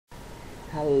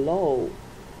Hello,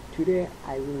 today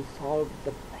I will solve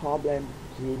the problem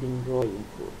reading row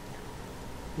input.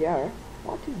 Here,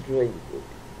 what is row input?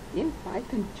 In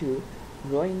Python 2,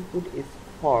 row input is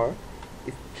for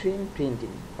string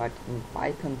printing, but in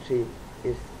Python 3,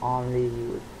 it's only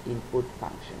use input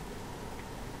function.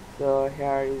 So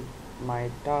here is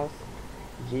my task: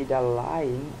 read a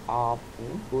line of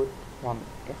input from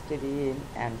stdin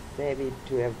and save it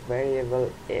to a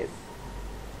variable s.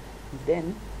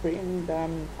 Then print the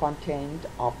content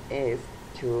of s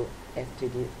to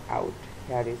std out.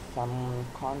 Here is some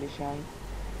conditions,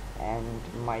 and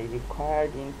my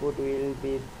required input will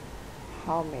be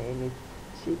how many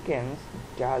chickens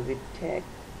does it take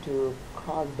to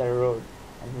cross the road,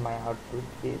 and my output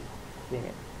is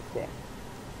same.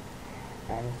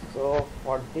 And so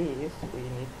for this we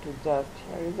need to just,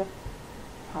 here is a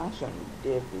function,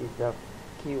 def is the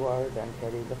keyword, and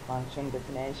here is the function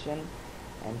definition,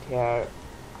 and here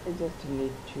I just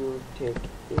need to take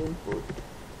input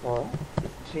for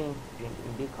string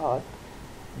printing because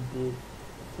this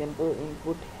simple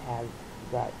input has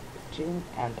the string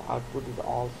and output is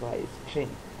also a string.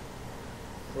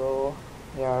 So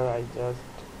here I just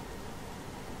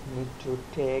need to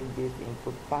take this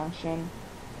input function,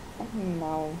 and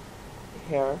now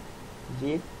here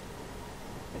read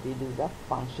is a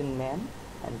function name,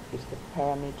 and it's the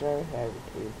parameter. Here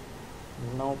it is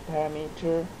no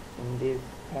parameter in this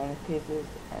parenthesis,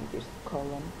 and this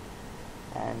column,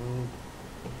 and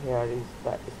here is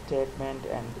the statement,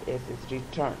 and s is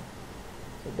return.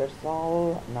 So that's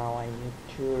all. Now I need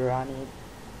to run it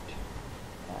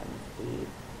and see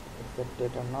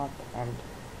accepted or not. And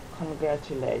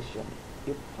congratulations,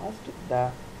 you passed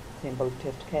the simple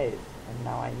test case, and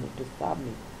now I need to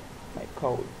submit my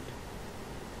code.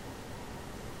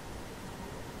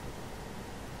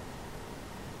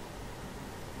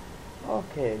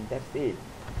 Okay, that's it.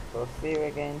 So see you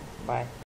again. Bye.